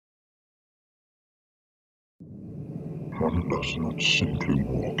One does not simply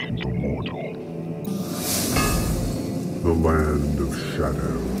walk into Mordor. The land of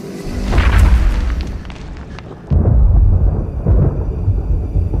shadow.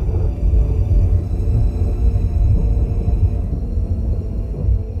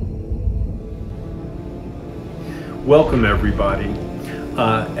 Welcome everybody.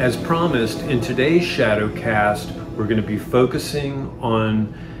 As promised, in today's Shadowcast, we're going to be focusing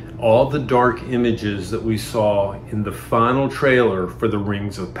on all the dark images that we saw in the final trailer for The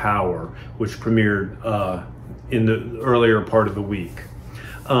Rings of Power, which premiered in the earlier part of the week.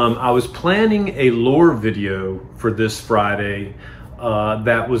 I was planning a lore video for this Friday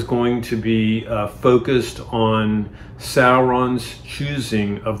that was going to be focused on Sauron's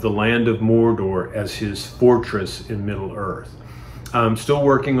choosing of the land of Mordor as his fortress in Middle-earth. I'm still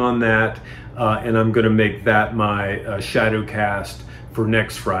working on that, and I'm going to make that my Shadowcast for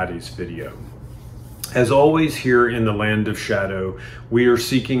next Friday's video. As always, here in the Land of Shadow, we are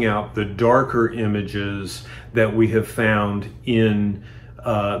seeking out the darker images that we have found in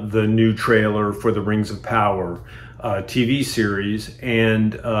the new trailer for the Rings of Power TV series,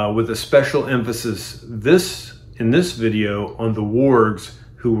 and with a special emphasis in this video on the wargs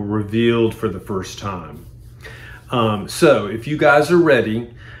who were revealed for the first time. So if you guys are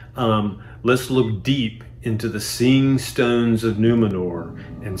ready, let's look deep into the seeing stones of Numenor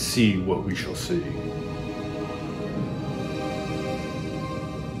and see what we shall see.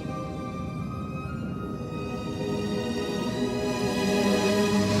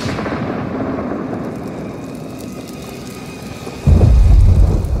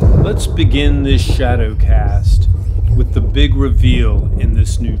 Let's begin this Shadowcast with the big reveal in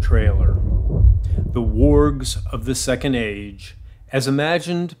this new trailer. The wargs of the Second Age, as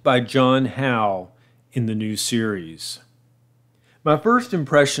imagined by John Howe in the new series. My first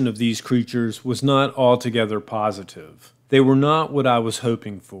impression of these creatures was not altogether positive. They were not what I was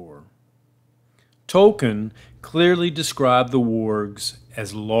hoping for. Tolkien clearly described the wargs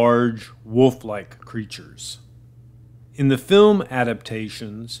as large, wolf-like creatures. In the film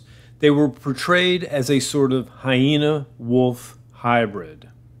adaptations, they were portrayed as a sort of hyena-wolf hybrid,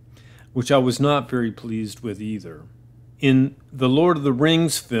 which I was not very pleased with either. In the Lord of the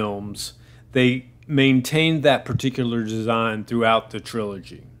Rings films, they maintained that particular design throughout the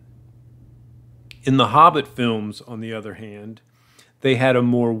trilogy. In the Hobbit films, on the other hand, they had a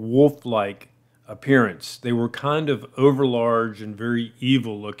more wolf-like appearance. They were kind of overlarge and very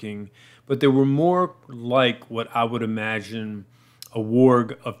evil-looking, but they were more like what I would imagine a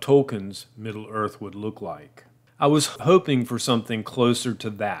warg of Tolkien's Middle-earth would look like. I was hoping for something closer to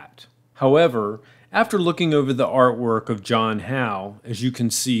that. However, after looking over the artwork of John Howe, as you can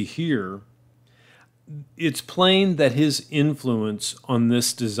see here, it's plain that his influence on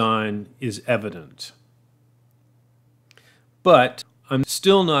this design is evident. But I'm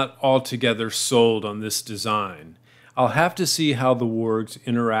still not altogether sold on this design. I'll have to see how the wargs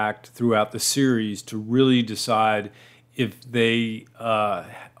interact throughout the series to really decide if they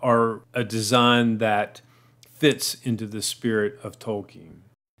are a design that fits into the spirit of Tolkien.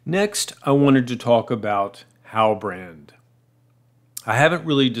 Next, I wanted to talk about Halbrand. I haven't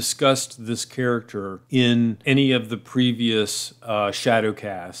really discussed this character in any of the previous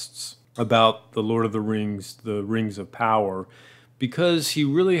Shadowcasts about the Lord of the Rings of Power, because he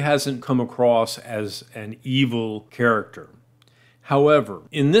really hasn't come across as an evil character. However,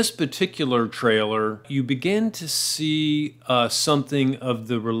 in this particular trailer, you begin to see something of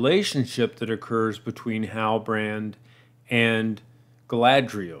the relationship that occurs between Halbrand and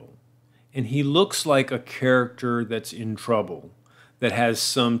Galadriel. And he looks like a character that's in trouble, that has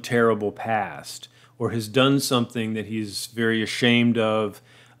some terrible past, or has done something that he's very ashamed of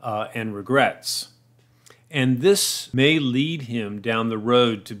and regrets. And this may lead him down the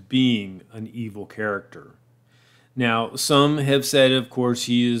road to being an evil character. Now, some have said, of course,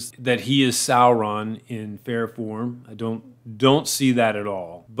 that he is Sauron in fair form. I don't see that at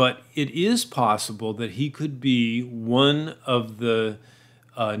all. But it is possible that he could be one of the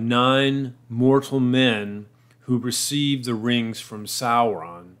 9 mortal men who receive the rings from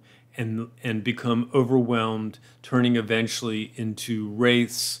Sauron and become overwhelmed, turning eventually into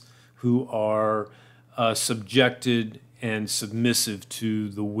wraiths who are subjected and submissive to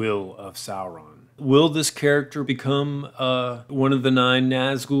the will of Sauron. Will this character become one of the 9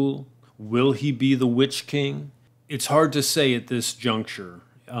 Nazgul? Will he be the Witch King? It's hard to say at this juncture.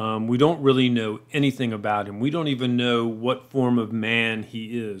 We don't really know anything about him. We don't even know what form of man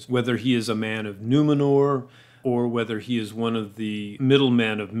he is, whether he is a man of Numenor or whether he is one of the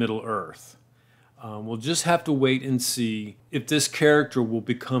middlemen of Middle-earth. We'll just have to wait and see if this character will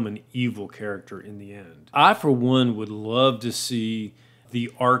become an evil character in the end. I, for one, would love to see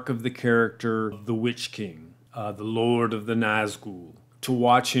the arc of the character, the Witch King, the Lord of the Nazgul, to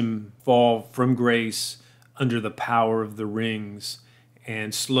watch him fall from grace under the power of the rings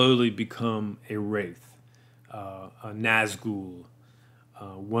and slowly become a wraith, a Nazgul,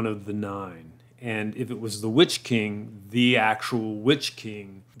 one of the nine. And if it was the Witch King, the actual Witch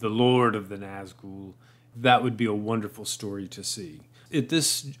King, the Lord of the Nazgul, that would be a wonderful story to see. At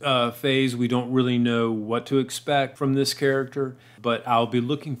this phase, we don't really know what to expect from this character, but I'll be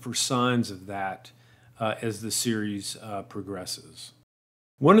looking for signs of that as the series progresses.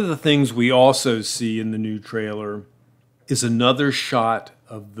 One of the things we also see in the new trailer is another shot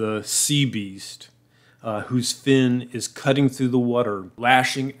of the sea beast, whose fin is cutting through the water,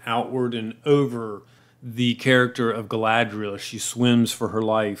 lashing outward and over the character of Galadriel as she swims for her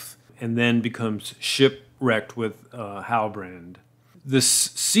life and then becomes shipwrecked with Halbrand. The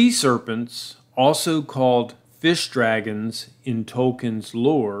sea serpents, also called fish dragons in Tolkien's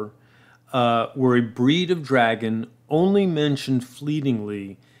lore, were a breed of dragon only mentioned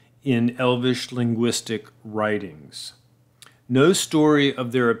fleetingly in Elvish linguistic writings. No story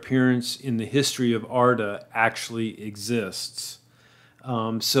of their appearance in the history of Arda actually exists.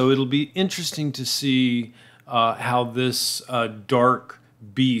 So it'll be interesting to see how this dark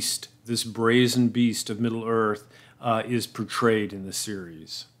beast, this brazen beast of Middle-earth, is portrayed in the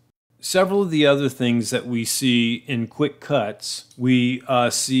series. Several of the other things that we see in quick cuts, we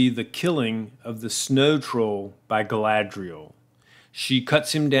see the killing of the snow troll by Galadriel. She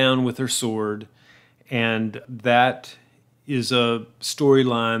cuts him down with her sword, and that is a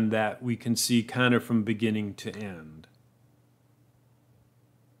storyline that we can see kind of from beginning to end.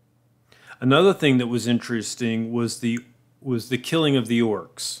 Another thing that was interesting was the killing of the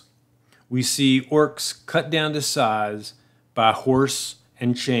orcs. We see orcs cut down to size by horse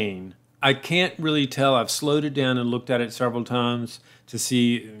and chain. I can't really tell. I've slowed it down and looked at it several times to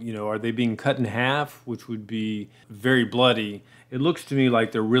see, are they being cut in half, which would be very bloody. It looks to me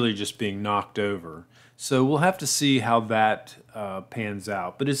like they're really just being knocked over. So we'll have to see how that pans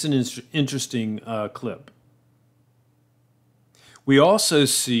out. But it's an interesting clip. We also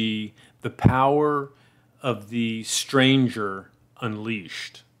see the power of the stranger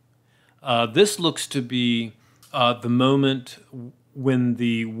unleashed. This looks to be the moment when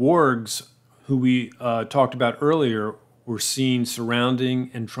the wargs, who we talked about earlier, were seen surrounding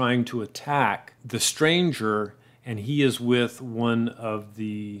and trying to attack the stranger, and he is with one of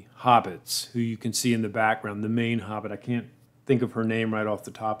the hobbits, who you can see in the background, the main hobbit. I can't think of her name right off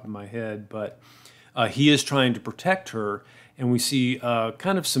the top of my head, but he is trying to protect her, and we see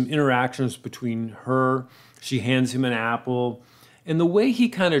kind of some interactions between her. She hands him an apple, and the way he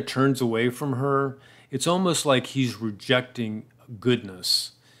kind of turns away from her, it's almost like he's rejecting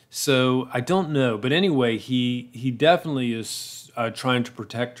goodness. So I don't know, but anyway, he definitely is trying to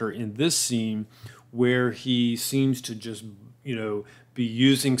protect her in this scene, where he seems to just, be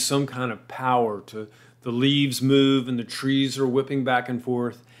using some kind of power to, the leaves move and the trees are whipping back and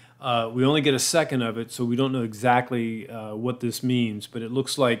forth. We only get a second of it, so we don't know exactly what this means, but it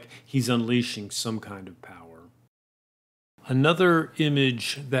looks like he's unleashing some kind of power. Another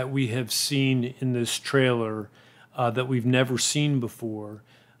image that we have seen in this trailer that we've never seen before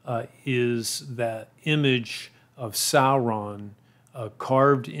is that image of Sauron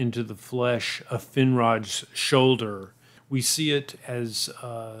carved into the flesh of Finrod's shoulder. We see it as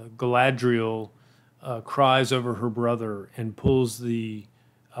Galadriel cries over her brother and pulls the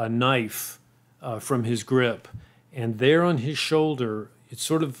knife from his grip. And there on his shoulder, it's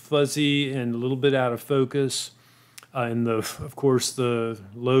sort of fuzzy and a little bit out of focus. And of course, the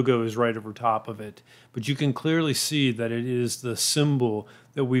logo is right over top of it. But you can clearly see that it is the symbol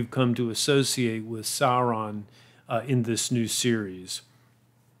that we've come to associate with Sauron in this new series.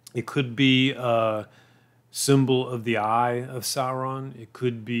 It could be a symbol of the eye of Sauron. It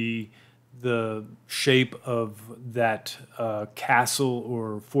could be the shape of that castle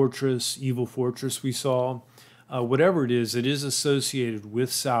or fortress, evil fortress we saw. Whatever it is associated with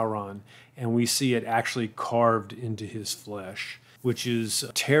Sauron, and we see it actually carved into his flesh, which is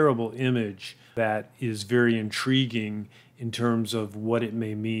a terrible image that is very intriguing in terms of what it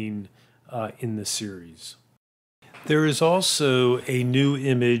may mean in the series. There is also a new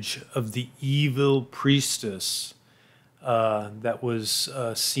image of the evil priestess that was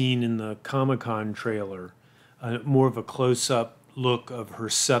seen in the Comic-Con trailer, more of a close-up look of her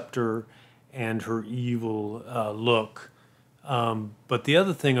scepter and her evil look. But the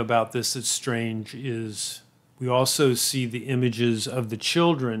other thing about this that's strange is we also see the images of the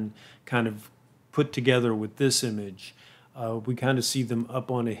children kind of put together with this image. We kind of see them up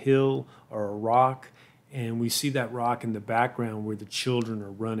on a hill or a rock, and we see that rock in the background where the children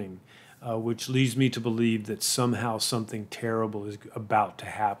are running, which leads me to believe that somehow something terrible is about to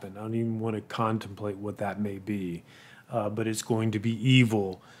happen. I don't even want to contemplate what that may be, but it's going to be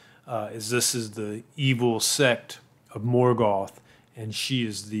evil, as this is the evil sect of Morgoth, and she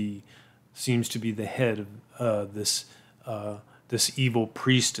is seems to be the head of this evil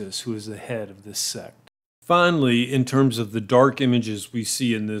priestess who is the head of this sect. Finally, in terms of the dark images we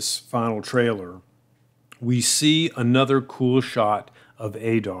see in this final trailer, we see another cool shot of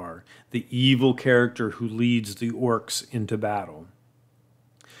Adar, the evil character who leads the orcs into battle.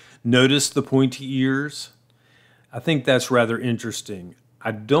 Notice the pointy ears? I think that's rather interesting.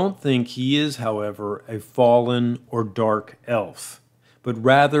 I don't think he is, however, a fallen or dark elf, but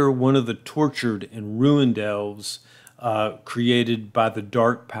rather one of the tortured and ruined elves created by the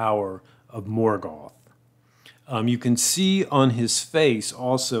dark power of Morgoth. You can see on his face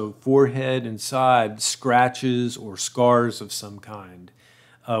also, forehead and side, scratches or scars of some kind,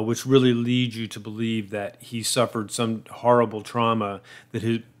 which really lead you to believe that he suffered some horrible trauma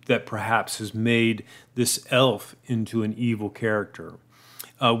that perhaps has made this elf into an evil character.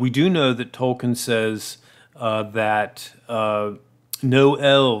 We do know that Tolkien says that no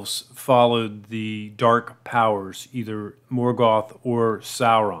elves followed the dark powers, either Morgoth or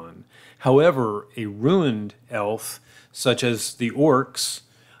Sauron. However, a ruined elf, such as the orcs,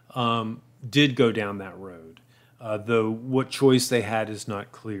 did go down that road, though what choice they had is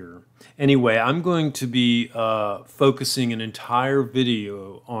not clear. Anyway, I'm going to be focusing an entire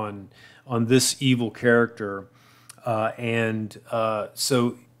video on this evil character,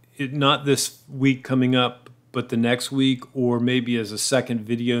 so not this week coming up, but the next week, or maybe as a second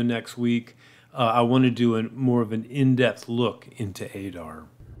video next week, I want to do more of an in-depth look into Adar.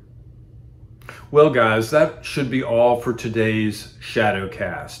 Well, guys, that should be all for today's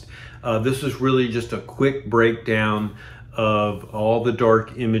Shadowcast. This was really just a quick breakdown of all the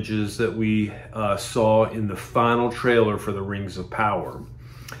dark images that we saw in the final trailer for the Rings of Power.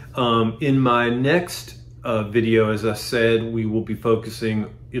 In my next video, as I said, we will be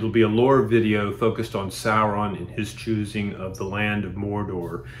it'll be a lore video focused on Sauron and his choosing of the land of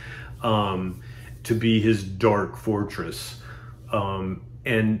Mordor to be his dark fortress.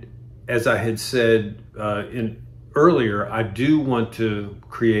 And as I had said earlier, I do want to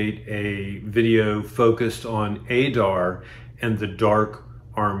create a video focused on Adar and the dark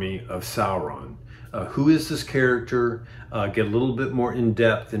army of Sauron. Who is this character? Get a little bit more in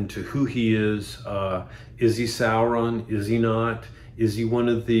depth into who he is. Is he Sauron? Is he not? Is he one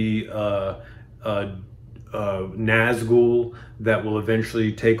of the Nazgul that will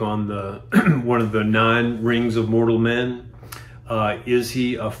eventually take on one of the 9 rings of mortal men? Is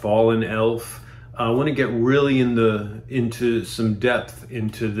he a fallen elf? I want to get really into some depth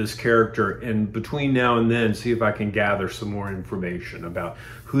into this character, and between now and then see if I can gather some more information about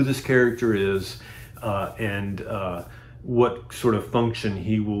who this character is and what sort of function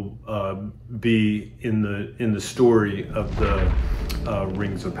he will be in the story of the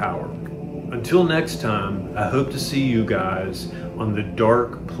Rings of Power. Until next time, I hope to see you guys on the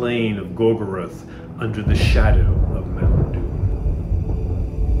dark plain of Golgoroth under the shadow of Mount Doom.